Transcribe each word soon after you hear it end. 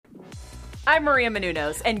I'm Maria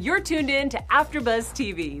Menounos, and you're tuned in to AfterBuzz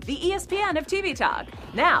TV, the ESPN of TV talk.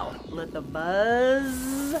 Now, let the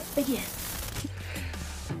buzz begin.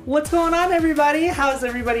 What's going on, everybody? How's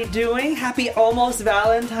everybody doing? Happy almost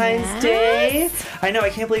Valentine's Day. I know, I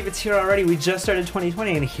can't believe it's here already. We just started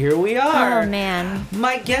 2020, and here we are. Oh, man.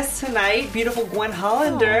 My guest tonight, beautiful Gwen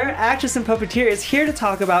Hollander, actress and puppeteer, is here to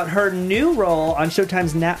talk about her new role on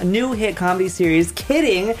Showtime's new hit comedy series,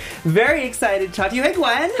 Kidding. Very excited to talk to you. Hey,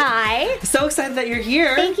 Gwen. Hi. So excited that you're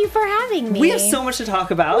here. Thank you for having me. We have so much to talk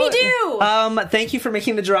about. We do. Thank you for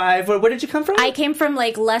making the drive. Where did you come from? I came from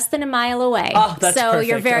like less than a mile away. Oh, that's so perfect.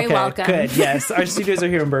 You're very welcome. Good, yes. Our studios are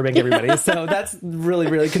here in Burbank, everybody. So that's really,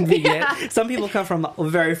 really convenient. Yeah. Some people come from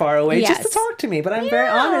very far away just to talk to me, but I'm very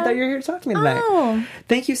honored that you're here to talk to me tonight. Oh.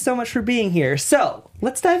 Thank you so much for being here. So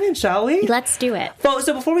let's dive in, shall we? Let's do it.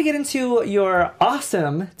 So before we get into your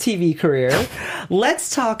awesome TV career,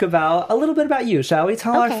 let's talk about a little bit about you, shall we?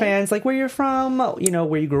 Tell our fans like where you're from,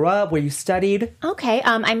 where you grew up, where you studied. Okay.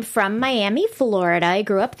 I'm from Miami, Florida. I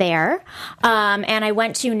grew up there. And I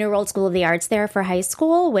went to New World School of the Arts there for high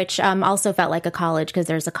school, which also felt like a college because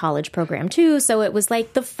there's a college program too. So it was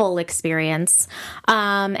like the full experience.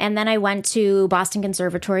 And then I went to Boston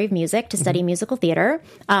Conservatory of Music to study musical theater.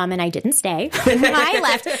 And I didn't stay. I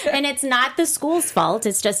left. And it's not the school's fault.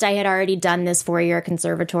 It's just I had already done this 4-year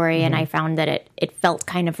conservatory and I found that it felt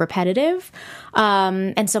kind of repetitive.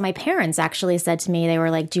 And so my parents actually said to me, they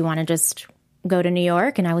were like, do you want to just go to New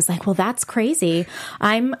York? And I was like, well, that's crazy.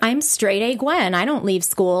 I'm straight A Gwen. I don't leave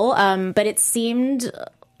school. But it seemed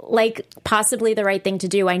like possibly the right thing to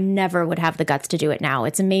do. I never would have the guts to do it now.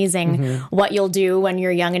 It's amazing what you'll do when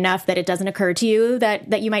you're young enough that it doesn't occur to you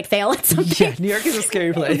that you might fail at something. Yeah, New York is a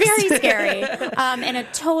scary place. Very scary. And a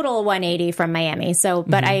total 180 from Miami. So,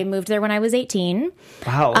 but I moved there when I was 18.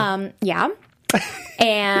 Wow. Yeah.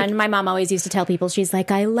 And my mom always used to tell people, she's like,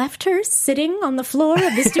 I left her sitting on the floor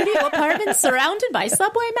of the studio apartment surrounded by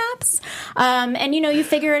subway maps. And you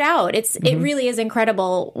figure it out. It really is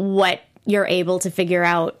incredible what you're able to figure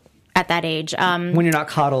out at that age. When you're not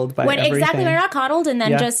coddled by everything. Exactly, when you're not coddled. And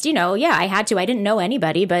then I had to. I didn't know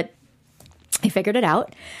anybody, but I figured it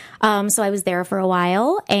out. So I was there for a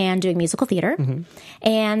while and doing musical theater.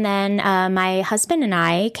 And then my husband and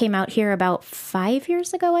I came out here about 5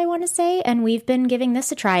 years ago, I want to say, and we've been giving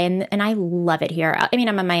this a try, and I love it here. I mean,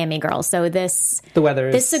 I'm a Miami girl, so the weather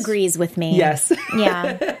agrees with me. Yes.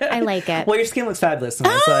 Yeah, I like it. Well, your skin looks fabulous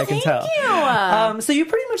tonight, so I can tell. Thank you. So you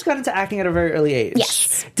pretty much got into acting at a very early age.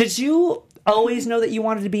 Yes. Did you always know that you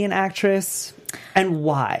wanted to be an actress? And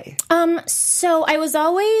why? So I was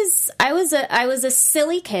a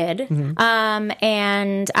silly kid.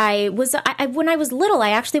 And when I was little, I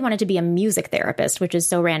actually wanted to be a music therapist, which is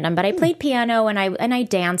so random, but I played piano and I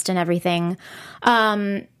danced and everything.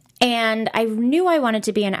 And I knew I wanted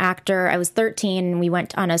to be an actor. I was 13, and we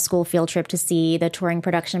went on a school field trip to see the touring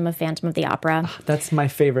production of Phantom of the Opera. That's my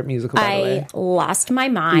favorite musical, by the way. I lost my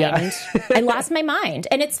mind. Yeah. I lost my mind.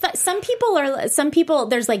 And it's some people,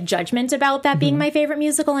 there's like judgment about that being my favorite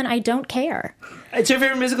musical, and I don't care. It's your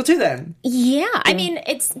favorite musical too, then? Yeah. I mean,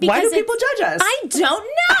 it's because why do people judge us? I don't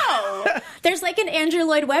know. There's like an Andrew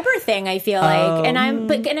Lloyd Webber thing, I feel like. And I'm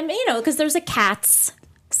because there's a Cats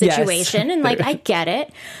situation. Yes. And like, I get it,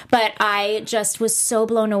 but I just was so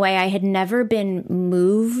blown away. I had never been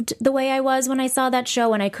moved the way I was when I saw that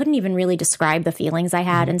show, and I couldn't even really describe the feelings I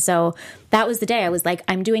had. And so that was the day I was like,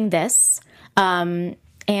 I'm doing this. And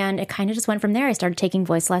it kind of just went from there. I started taking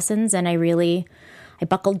voice lessons, and I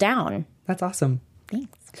buckled down. That's awesome.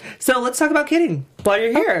 Thanks. So let's talk about Kidding while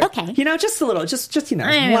you're here. Okay. Just a little, just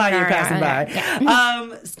while you're passing by.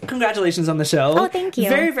 Yeah. Congratulations on the show. Oh, thank you.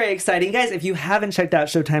 Very, very exciting. Guys, if you haven't checked out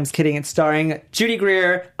Showtime's Kidding, it's starring Judy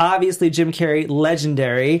Greer, obviously Jim Carrey,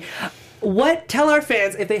 legendary. Tell our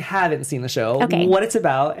fans, if they haven't seen the show, what it's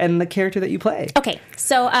about and the character that you play. Okay,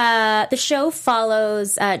 so the show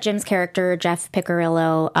follows Jim's character, Jeff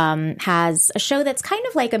Piccirillo, has a show that's kind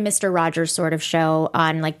of like a Mr. Rogers sort of show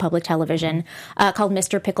on like public television called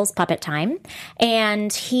Mr. Pickles Puppet Time.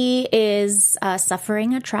 And he is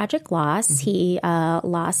suffering a tragic loss. He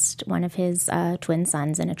lost one of his twin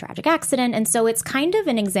sons in a tragic accident. And so it's kind of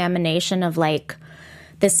an examination of like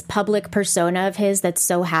this public persona of his that's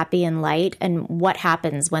so happy and light, and what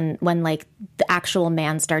happens when like the actual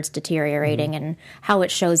man starts deteriorating, and how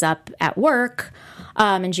it shows up at work.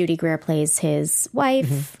 And Judy Greer plays his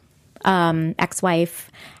wife,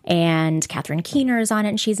 ex-wife, and Catherine Keener is on it,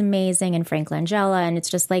 and she's amazing, and Frank Langella, and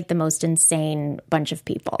it's just like the most insane bunch of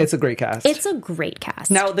people. It's a great cast. It's a great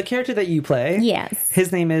cast. Now, the character that you play, yes,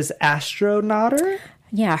 his name is Astronatter?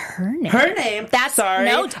 Yeah, her name. Her name. That's sorry.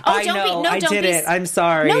 No, I did it. I'm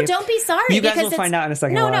sorry. No, don't be sorry. You guys will find out in a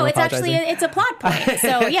second. No, it's actually it's a plot point.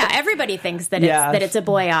 So yeah, everybody thinks that it's a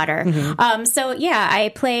boy otter. Mm-hmm. So yeah, I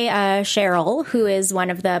play Sheryl, who is one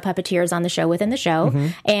of the puppeteers on the show within the show,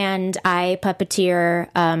 and I puppeteer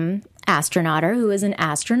Astronatter, who is an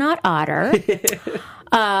astronaut otter.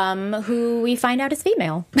 Who we find out is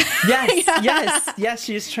female. Yes.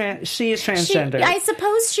 She is transgender. I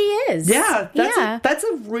suppose she is. Yeah, that's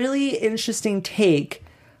a really interesting take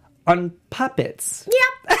on puppets.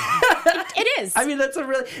 Yeah, it is. I mean, that's a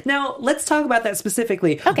really... Now, let's talk about that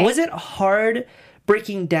specifically. Okay. Was it hard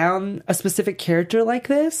breaking down a specific character like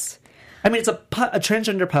this? I mean, it's a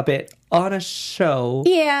transgender puppet on a show.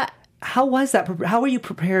 Yeah. How was that? How were you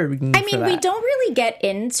prepared? I mean, we don't really get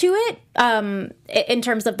into it in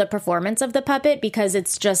terms of the performance of the puppet because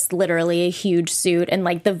it's just literally a huge suit and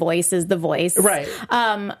like the voice is the voice. Right.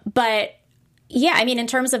 But yeah, I mean, in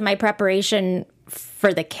terms of my preparation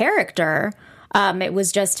for the character, it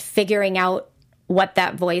was just figuring out what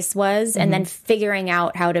that voice was and then figuring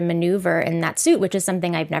out how to maneuver in that suit, which is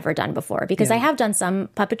something I've never done before because I have done some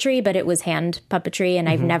puppetry, but it was hand puppetry and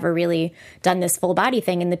I've never really done this full body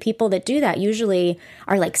thing. And the people that do that usually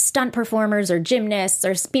are like stunt performers or gymnasts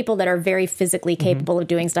or people that are very physically capable of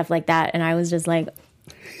doing stuff like that. And I was just like,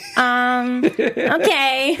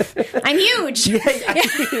 okay. I'm huge. I'm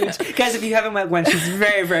huge. Guys, if you haven't met Gwen, she's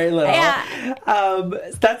very, very little. Yeah.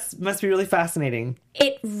 That must be really fascinating.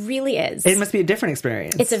 It really is. It must be a different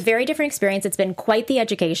experience. It's a very different experience. It's been quite the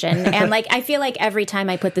education. And like, I feel like every time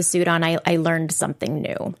I put the suit on, I learned something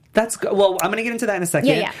new. That's good. Well, I'm going to get into that in a second.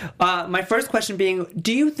 Yeah. My first question being,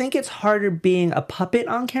 do you think it's harder being a puppet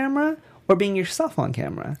on camera or being yourself on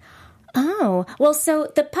camera? Oh, well,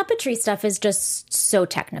 so the puppetry stuff is just so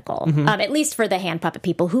technical, at least for the hand puppet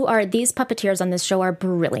people these puppeteers on this show are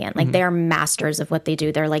brilliant. Like they are masters of what they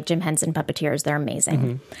do. They're like Jim Henson puppeteers. They're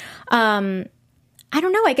amazing. I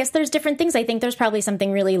don't know. I guess there's different things. I think there's probably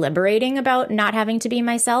something really liberating about not having to be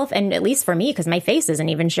myself. And at least for me, because my face isn't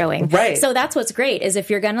even showing. Right. So that's what's great is if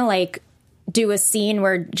you're going to like do a scene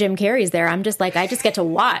where Jim Carrey's there, I'm just like, I just get to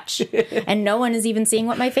watch and no one is even seeing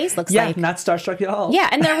what my face looks like. Yeah, not starstruck at all. Yeah,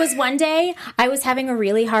 and there was one day I was having a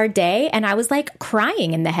really hard day and I was like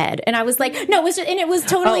crying in the head. And I was like, no, it was just, and it was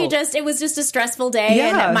totally it was just a stressful day.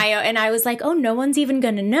 Yeah. And I was like, oh, no one's even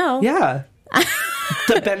going to know. Yeah.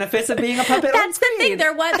 The benefits of being a puppet. That's the thing.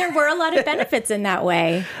 There were a lot of benefits in that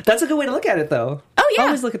way. That's a good way to look at it, though. Oh yeah,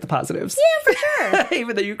 always look at the positives. Yeah, for sure.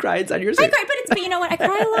 Even though you cry inside your suit. I cry, but you know what? I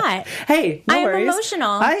cry a lot. Hey, no worries. I'm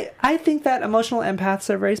emotional. I think that emotional empaths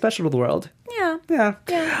are very special to the world. Yeah.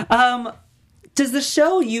 Does the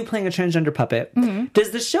show, you playing a transgender puppet,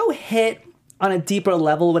 does the show hit on a deeper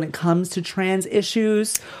level when it comes to trans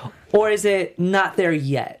issues, or is it not there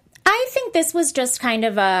yet? I think this was just kind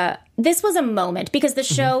of a moment because the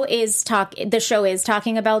show is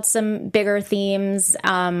talking about some bigger themes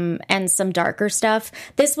and some darker stuff.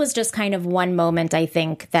 This was just kind of one moment, I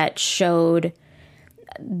think, that showed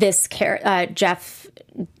this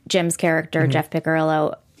Jim's character, Jeff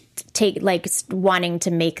Piccirillo, wanting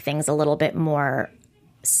to make things a little bit more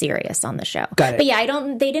serious on the show. Got it. But yeah,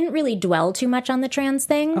 they didn't really dwell too much on the trans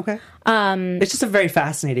thing. Okay. It's just a very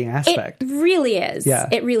fascinating aspect. It really is. Yeah.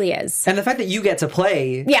 It really is. And the fact that you get to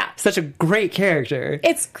play such a great character.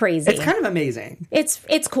 It's crazy. It's kind of amazing. It's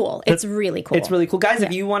cool. It's really cool. It's really cool. Guys,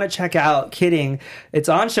 if you want to check out Kidding, it's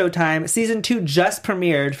on Showtime. Season 2 just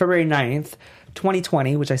premiered February 9th,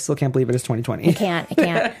 2020, which I still can't believe it is 2020. I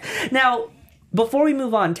can't. Now, before we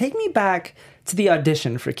move on, take me back to the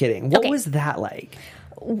audition for Kidding. What was that like?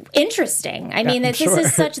 Interesting. I mean,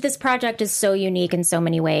 this project is so unique in so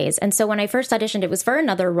many ways. And so when I first auditioned, it was for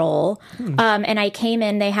another role. And I came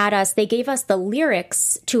in, they gave us the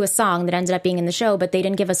lyrics to a song that ended up being in the show, but they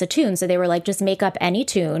didn't give us a tune. So they were like, just make up any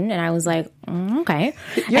tune. And I was like, okay.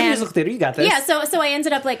 You're in musical theater, you got this. Yeah. So I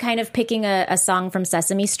ended up like kind of picking a song from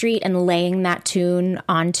Sesame Street and laying that tune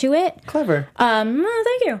onto it. Clever.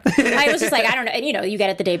 Thank you. I was just like, I don't know. And, you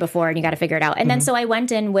get it the day before and you got to figure it out. And then so I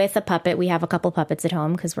went in with a puppet. We have a couple puppets at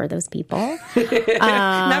home because we're those people. Not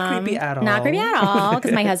creepy at all. Not creepy at all,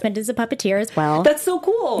 because my husband is a puppeteer as well. That's so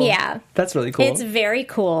cool. Yeah. That's really cool. It's very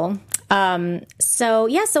cool. So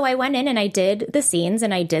I went in and I did the scenes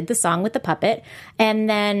and I did the song with the puppet. And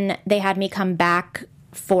then they had me come back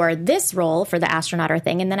for this role, for the Astronatter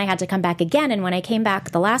thing. And then I had to come back again. And when I came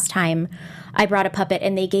back the last time, I brought a puppet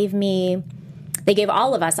and they gave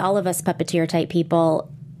all of us puppeteer type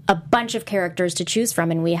people a bunch of characters to choose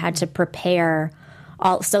from. And we had to prepare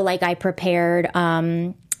I prepared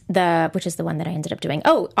which is the one that I ended up doing.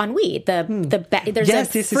 Oh, ennui. There's a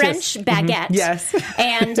French baguette. Mm-hmm. Yes.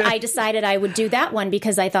 And I decided I would do that one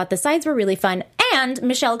because I thought the sides were really fun. And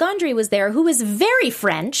Michelle Gondry was there, who is very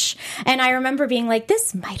French. And I remember being like,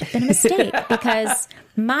 this might have been a mistake because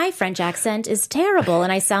my French accent is terrible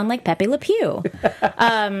and I sound like Pepe Le Pew.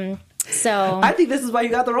 So I think this is why you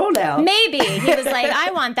got the role now. Maybe. He was like,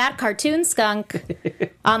 I want that cartoon skunk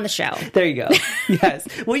on the show. There you go. Yes.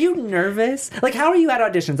 Were you nervous? Like, how are you at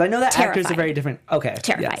auditions? I know that Terrified. actors are very different. Okay.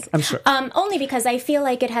 Terrified. Yes, I'm sure. Only because I feel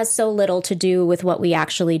like it has so little to do with what we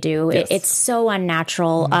actually do. Yes. It's so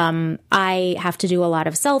unnatural. I have to do a lot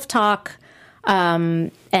of self-talk.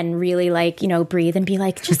 And really breathe and be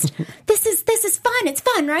like, just, this is fun. It's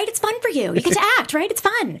fun, right? It's fun for you. You get to act, right? It's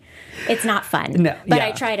fun. It's not fun. No, but yeah.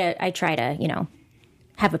 I try to,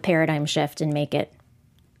 have a paradigm shift and make it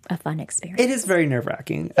a fun experience. It is very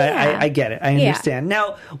nerve-wracking. Yeah. I get it. I understand. Yeah.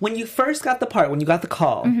 Now, when you first got the part, when you got the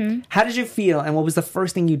call, how did you feel and what was the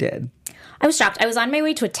first thing you did? I was shocked. I was on my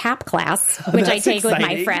way to a tap class, which I take with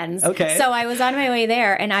my friends. Okay. So I was on my way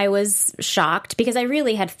there, and I was shocked because I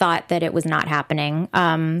really had thought that it was not happening.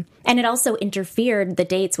 And it also interfered the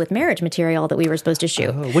dates with Marriage Material that we were supposed to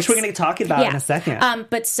shoot. Oh, which we're going to talk about in a second.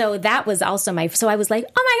 But so that was also so I was like,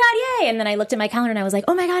 oh my God, yay. And then I looked at my calendar and I was like,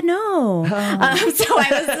 oh my God, no.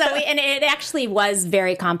 And it actually was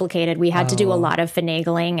very complicated. We had to do a lot of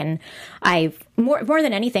finagling, and more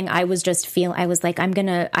than anything, I was like,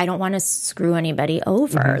 I don't want to screw anybody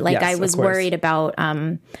over. Mm-hmm. Like, yes, I was worried about,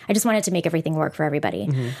 I just wanted to make everything work for everybody.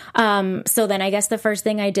 Mm-hmm. So then I guess the first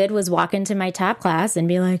thing I did was walk into my tap class and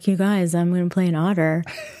be like, you guys, I'm going to play an otter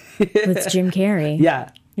with Jim Carrey.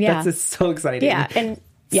 Yeah. Yeah. That's so exciting. Yeah. And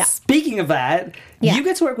yeah. Speaking of that, you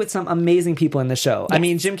get to work with some amazing people in the show. Yes. I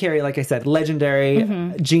mean, Jim Carrey, like I said,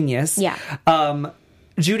 legendary genius. Yeah.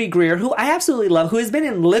 Judy Greer, who I absolutely love, who has been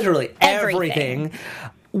in literally everything.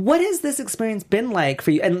 What has this experience been like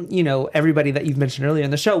for you? And, everybody that you've mentioned earlier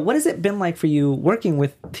in the show, what has it been like for you working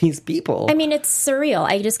with these people? I mean, it's surreal.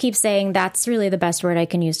 I just keep saying that's really the best word I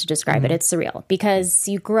can use to describe it. It's surreal because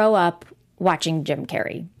you grow up watching Jim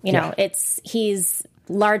Carrey. He's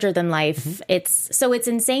larger than life. It's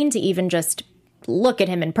insane to even just look at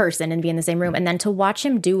him in person and be in the same room, and then to watch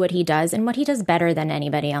him do what he does and what he does better than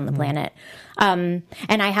anybody on the planet. And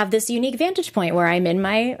I have this unique vantage point where I'm in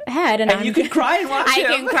my head, and you can cry and watch him.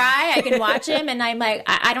 I can cry, I can watch him, and I'm like,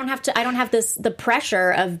 I don't have the pressure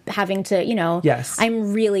of having to, Yes.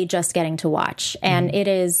 I'm really just getting to watch. And it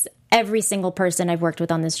is every single person I've worked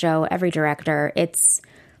with on this show, every director,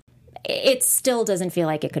 it still doesn't feel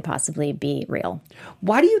like it could possibly be real.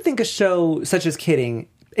 Why do you think a show such as Kidding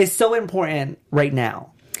is so important right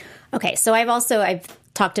now? Okay, so I've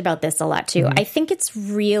talked about this a lot too. I think it's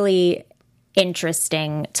really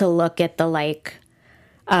interesting to look at the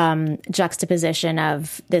juxtaposition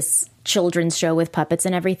of this children's show with puppets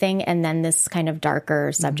and everything, and then this kind of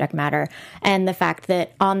darker subject matter. And the fact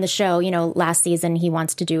that on the show, last season he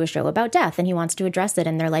wants to do a show about death and he wants to address it,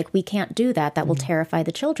 and they're like, we can't do that. That will terrify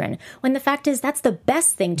the children. When the fact is that's the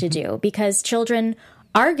best thing to do, because children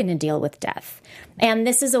are going to deal with death. And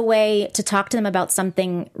this is a way to talk to them about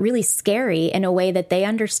something really scary in a way that they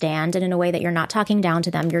understand, and in a way that you're not talking down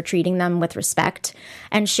to them. You're treating them with respect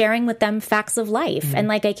and sharing with them facts of life. And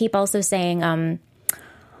like I keep also saying,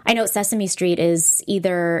 I know Sesame Street is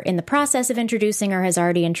either in the process of introducing or has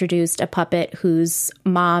already introduced a puppet whose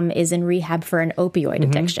mom is in rehab for an opioid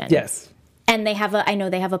addiction. Yes. And they have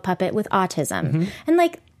a puppet with autism.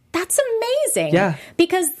 And that's amazing. Yeah.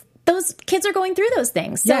 Because those kids are going through those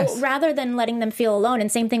things. So Yes. rather than letting them feel alone,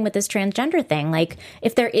 and same thing with this transgender thing,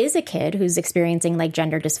 if there is a kid who's experiencing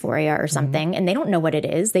gender dysphoria or something, and they don't know what it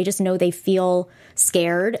is, they just know they feel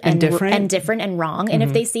scared and different and wrong. And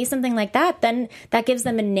if they see something like that, then that gives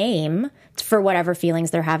them a name for whatever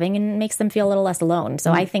feelings they're having and makes them feel a little less alone.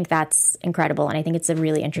 So I think that's incredible. And I think it's a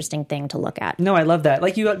really interesting thing to look at. No, I love that.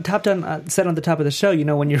 Like you said on the top of the show,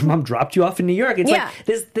 when your mom dropped you off in New York,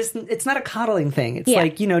 it's this, it's not a coddling thing. It's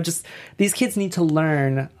just these kids need to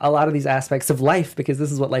learn a lot of these aspects of life, because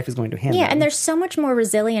this is what life is going to hand them. And they're so much more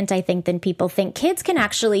resilient, I think, than people think. Kids can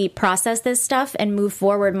actually process this stuff and move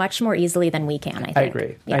forward much more easily than we can, I think. I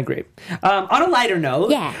agree. Yeah. I agree. On a lighter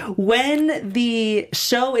note, when the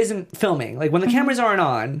show isn't filming, when the cameras aren't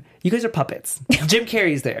on, You guys are puppets. Jim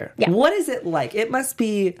Carrey's there. Yeah. What is it like? It must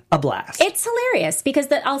be a blast. It's hilarious because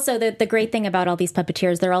the great thing about all these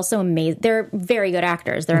puppeteers, they're also amazing. They're very good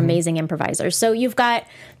actors. They're amazing improvisers. So you've got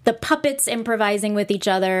the puppets improvising with each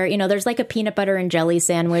other. You know, there's like a peanut butter and jelly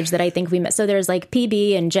sandwich that I think we met. So there's like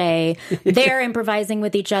PB and J. They're improvising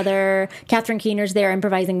with each other. Catherine Keener's there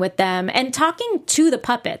improvising with them and talking to the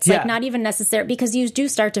puppets. Like not even necessarily, because you do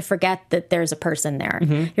start to forget that there's a person there.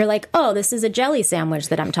 You're like, oh, this is a jelly sandwich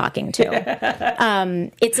that I'm talking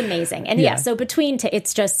to. It's amazing. And so between,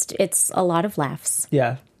 it's a lot of laughs.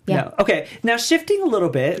 Yeah. No. Okay. Now shifting a little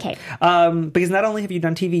bit, because not only have you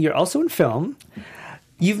done TV, you're also in film.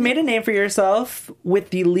 You've made a name for yourself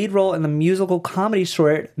with the lead role in the musical comedy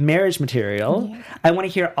short Marriage Material. Yeah. I want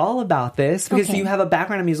to hear all about this because you have a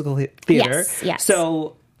background in musical theater. Yes.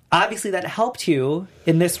 So obviously that helped you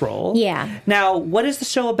in this role. Yeah. Now, what is the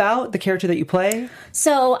show about, the character that you play?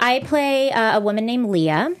 So I play a woman named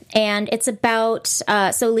Leah, and it's about,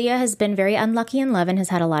 so Leah has been very unlucky in love and has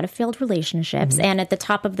had a lot of failed relationships. And at the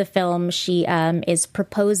top of the film, she is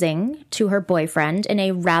proposing to her boyfriend in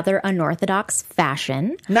a rather unorthodox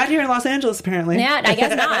fashion. Not here in Los Angeles, apparently. Yeah, I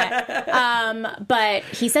guess not. But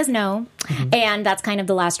he says no, and that's kind of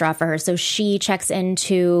the last straw for her. So she checks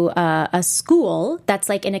into a school that's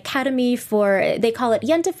like an academy for, they call it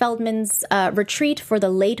Jente Feldman's Retreat for the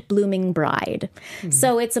Late Blooming Bride.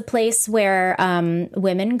 So it's a place where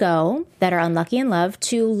women go that are unlucky in love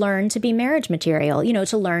to learn to be marriage material, you know,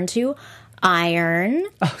 to learn to iron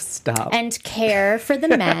and care for the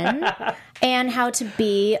men and how to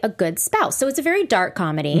be a good spouse. So it's a very dark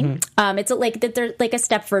comedy. It's like a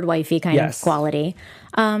Stepford Wifey kind of quality.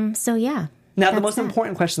 So yeah. Now, the most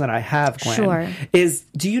important question that I have, Gwen, is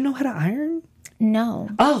do you know how to iron? No.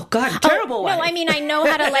 Oh, God, terrible wife. No, I mean, I know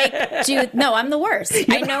how to, no, I'm the worst.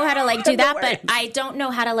 I know how to, do that, but I don't know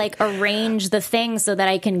how to, arrange the thing so that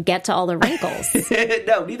I can get to all the wrinkles.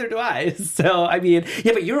 No, neither do I. So, I mean,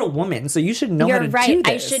 but you're a woman, so you should know how to do this. You're right.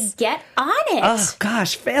 I should get on it. Oh,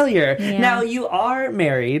 gosh, failure. Yeah. Now, you are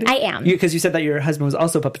married. I am. Because you said that your husband was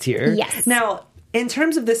also a puppeteer. Yes. Now, in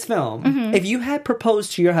terms of this film, if you had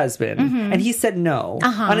proposed to your husband and he said no,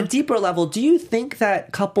 on a deeper level, do you think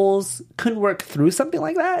that couples could work through something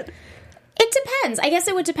like that? It depends. I guess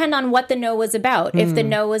it would depend on what the no was about. If the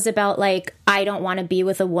no was about, I don't want to be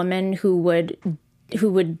with a woman who would,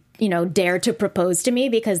 dare to propose to me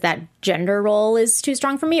because that gender role is too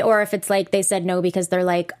strong for me, or if it's they said no because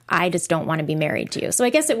they're I just don't want to be married to you. So I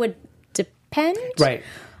guess it would depend. Right.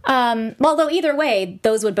 Although either way,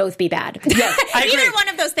 those would both be bad. Yes, I agree. Either one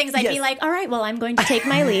of those things, I'd be all right, well, I'm going to take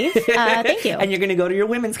my leave. Thank you. And you're going to go to your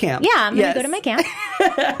women's camp. Yeah, I'm going to go to my camp.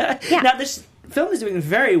 Now, this film is doing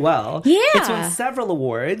very well. Yeah. It's won several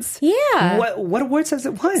awards. Yeah. What awards has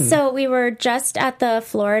it won? So we were just at the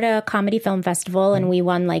Florida Comedy Film Festival, and we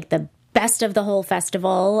won the best of the whole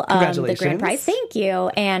festival. Congratulations. The grand prize. Thank you.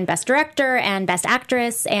 And best director and best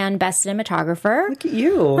actress and best cinematographer. Look at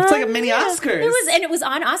you. It's like a mini Oscars. It was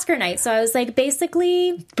on Oscar night. So I was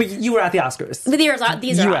basically. But you were at the Oscars.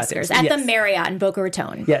 These are Oscars. At the Marriott in Boca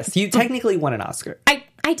Raton. Yes. You technically won an Oscar.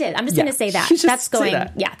 I did. I'm just going to say that. That's going.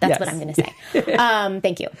 That. Yeah, that's what I'm going to say.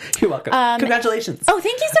 Thank you. You're welcome. Congratulations. Oh,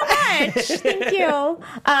 thank you so much. Thank you.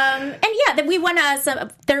 And we won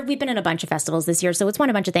we've been in a bunch of festivals this year, so it's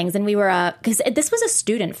won a bunch of things. And we were because this was a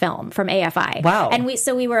student film from AFI. Wow. And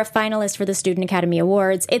we were a finalist for the Student Academy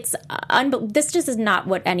Awards. It's this just is not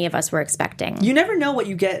what any of us were expecting. You never know what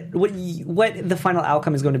you get, what the final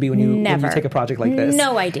outcome is going to be when you take a project like this.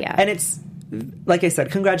 No idea. And it's. Like I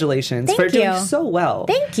said, congratulations for doing so well.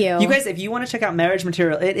 Thank you. You guys, if you want to check out Marriage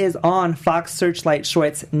Material, it is on Fox Searchlight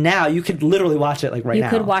Shorts now. You could literally watch it right now. You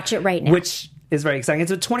could watch it right now. Which is very exciting.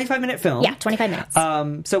 It's a 25-minute film. Yeah, 25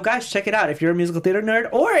 minutes. So guys, check it out if you're a musical theater nerd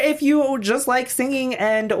or if you just like singing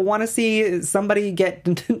and want to see somebody get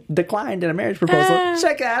declined in a marriage proposal.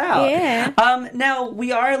 Check that out. Yeah. Now,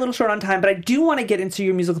 we are a little short on time, but I do want to get into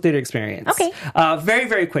your musical theater experience. Okay. Very,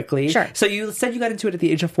 very quickly. Sure. So you said you got into it at the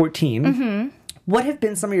age of 14. What have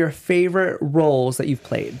been some of your favorite roles that you've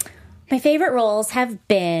played? My favorite roles have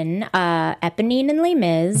been Eponine and Les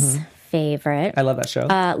Mis. Favorite. I love that show.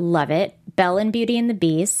 Love it. Belle and Beauty and the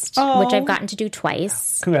Beast, which I've gotten to do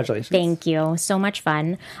twice. Congratulations. Thank you. So much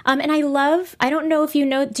fun. And I don't know if you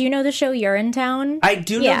know, do you know the show Urinetown? I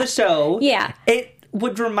do know the show. Yeah. It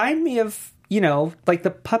would remind me of like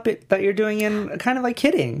the puppet that you're doing in kind of like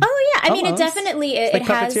Kidding. Oh, yeah. I mean, it definitely, it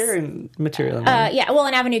has... puppeteer and material. Yeah, well,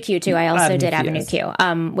 in Avenue Q, too. I also did Avenue Q,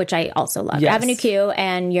 Q, which I also loved. Yes. Avenue Q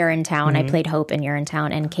and Urinetown. I played Hope in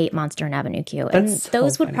Urinetown and Kate Monster in Avenue Q. And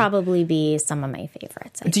those would probably be some of my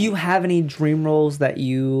favorites. Do you have any dream roles that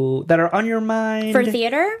are on your mind? For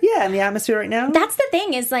theater? Yeah, in the atmosphere right now? That's the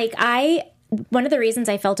thing is, like, one of the reasons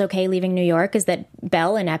I felt okay leaving New York is that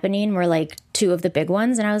Belle and Eponine were like two of the big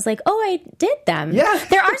ones. And I was like, oh, I did them. Yeah.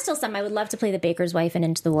 There are still some. I would love to play the baker's wife in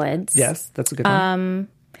Into the Woods. Yes, that's a good one.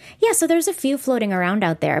 Yeah, so there's a few floating around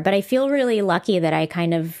out there. But I feel really lucky that I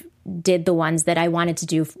kind of did the ones that I wanted to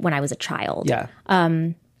do when I was a child. Yeah.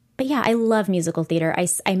 But yeah, I love musical theater.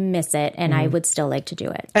 I miss it, and I would still like to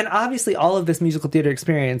do it. And obviously, all of this musical theater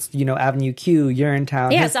experience, Avenue Q,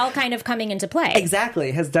 Urinetown. Yeah, it's all kind of coming into play.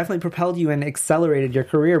 Exactly. Has definitely propelled you and accelerated your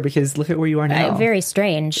career because look at where you are now. Very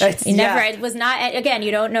strange. It was not, again,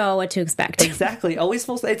 you don't know what to expect. Exactly. Always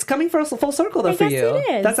it's coming for full circle, though, for you.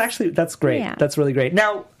 It is. That's great. Yeah. That's really great.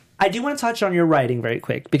 Now, I do want to touch on your writing very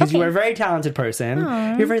quick because you are a very talented person.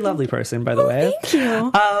 Aww. You're a very lovely person, by the way. Thank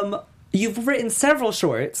you. You've written several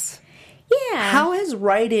shorts. Yeah. How has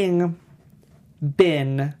writing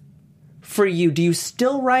been for you? Do you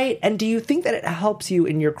still write? And do you think that it helps you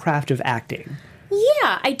in your craft of acting?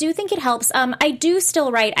 Yeah, I do think it helps. I do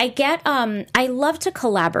still write. I love to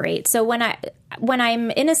collaborate. So when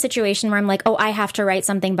I'm in a situation where I'm like, oh, I have to write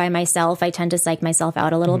something by myself, I tend to psych myself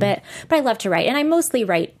out a little bit. But I love to write. And I mostly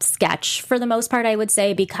write sketch for the most part, I would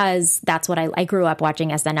say, because that's what I grew up watching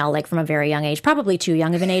SNL like from a very young age, probably too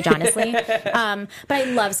young of an age, honestly. But I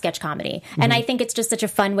love sketch comedy. And I think it's just such a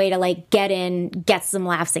fun way to like get in, get some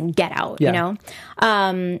laughs and get out,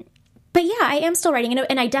 But yeah, I am still writing,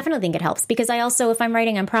 and I definitely think it helps because I also, if I'm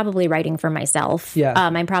writing, I'm probably writing for myself. Yeah.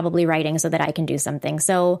 I'm probably writing so that I can do something.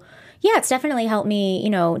 So yeah, it's definitely helped me,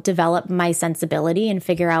 develop my sensibility and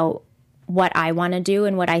figure out what I want to do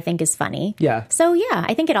and what I think is funny. Yeah. So yeah,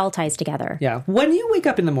 I think it all ties together. Yeah. When you wake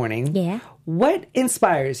up in the morning, what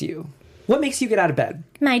inspires you? What makes you get out of bed?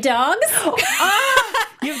 My dogs.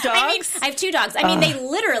 You have dogs? I mean, I have two dogs. I mean, they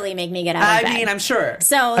literally make me get out of bed. I mean, I'm sure.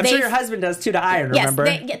 So I'm sure your husband does too to iron, remember?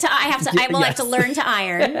 Yes, I will have to learn to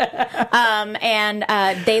iron.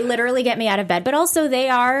 And they literally get me out of bed. But also they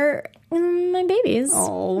are my babies.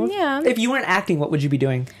 Oh. Yeah. If you weren't acting, what would you be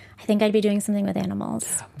doing? I think I'd be doing something with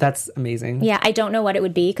animals. That's amazing. Yeah, I don't know what it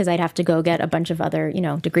would be because I'd have to go get a bunch of other,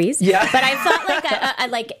 degrees. Yeah. But I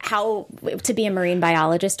thought like how to be a marine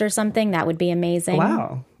biologist or something. That would be amazing.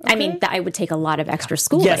 Wow. Okay. I mean, I would take a lot of extra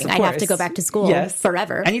schooling. Yes, I'd have to go back to school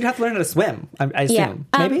forever. And you'd have to learn how to swim, I assume.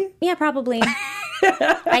 Yeah. Maybe? Yeah, probably.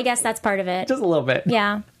 I guess that's part of it. Just a little bit.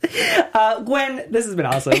 Yeah. Gwen, this has been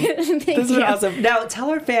awesome. This has been awesome. Now, tell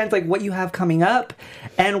our fans what you have coming up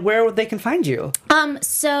and where they can find you.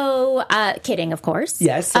 So Kidding, of course.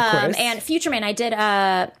 Yes, of course. And Future Man.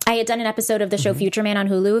 I had done an episode of the show Future Man on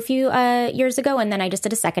Hulu a few years ago, and then I just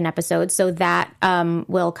did a second episode. So that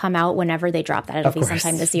will come out whenever they drop that. It'll be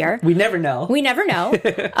sometime this year. We never know.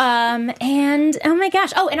 And oh my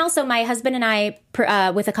gosh. Oh, and also my husband and I,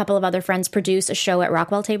 with a couple of other friends, produce a show at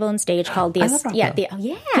Rockwell Table and Stage called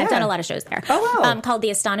I've done a lot of shows there. Oh, wow. Called The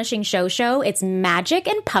Astonishing Show. It's magic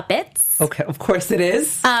and puppets. Okay, of course it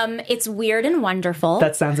is. It's weird and wonderful.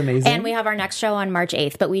 That sounds amazing. And we have our next show on March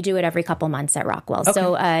 8th, but we do it every couple months at Rockwell. Okay.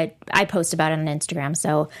 So I post about it on Instagram.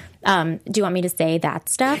 So do you want me to say that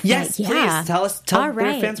stuff? Yes, please. Tell our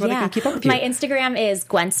fans where they can keep up with you. My Instagram is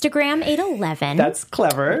Gwenstagram811. That's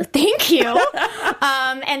clever. Thank you.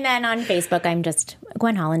 And then on Facebook, I'm just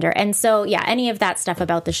Gwen Hollander. And so, yeah, any of that stuff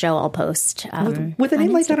about the show, I'll post. With a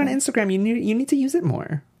name like that on Instagram, you need to use it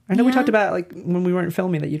more. I know we talked about when we weren't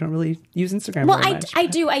filming that you don't really use Instagram very much. I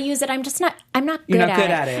do. I use it. I'm not good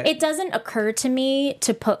at it. It doesn't occur to me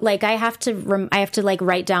to put I have to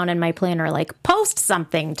write down in my planner post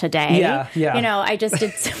something today. Yeah. I just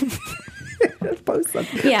did post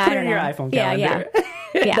something. Yeah, put it in your iPhone calendar.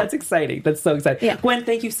 Yeah. That's exciting. That's so exciting. Yeah. Gwen,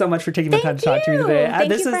 thank you so much for taking the time to talk to me today.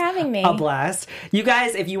 Thank you for having me. A blast. You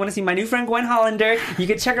guys, if you want to see my new friend Gwen Hollander, you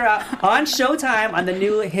can check her out on Showtime on the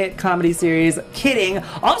new hit comedy series, Kidding.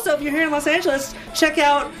 Also, if you're here in Los Angeles, check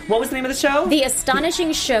out, what was the name of the show? The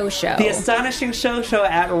Astonishing Show. The Astonishing Show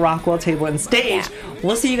at Rockwell Table and Stage. Yeah.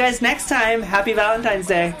 We'll see you guys next time. Happy Valentine's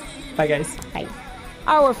Day. Bye, guys. Bye.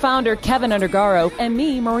 Our founder, Kevin Undergaro, and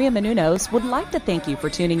me, Maria Menounos, would like to thank you for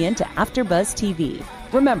tuning in to AfterBuzz TV.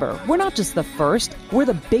 Remember, we're not just the first, we're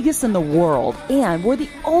the biggest in the world, and we're the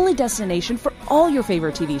only destination for all your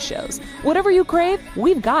favorite TV shows. Whatever you crave,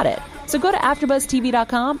 we've got it. So go to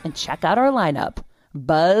AfterBuzzTV.com and check out our lineup.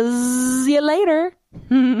 Buzz you later.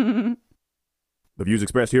 The views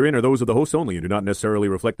expressed herein are those of the hosts only and do not necessarily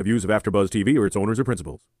reflect the views of AfterBuzz TV or its owners or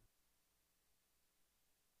principals.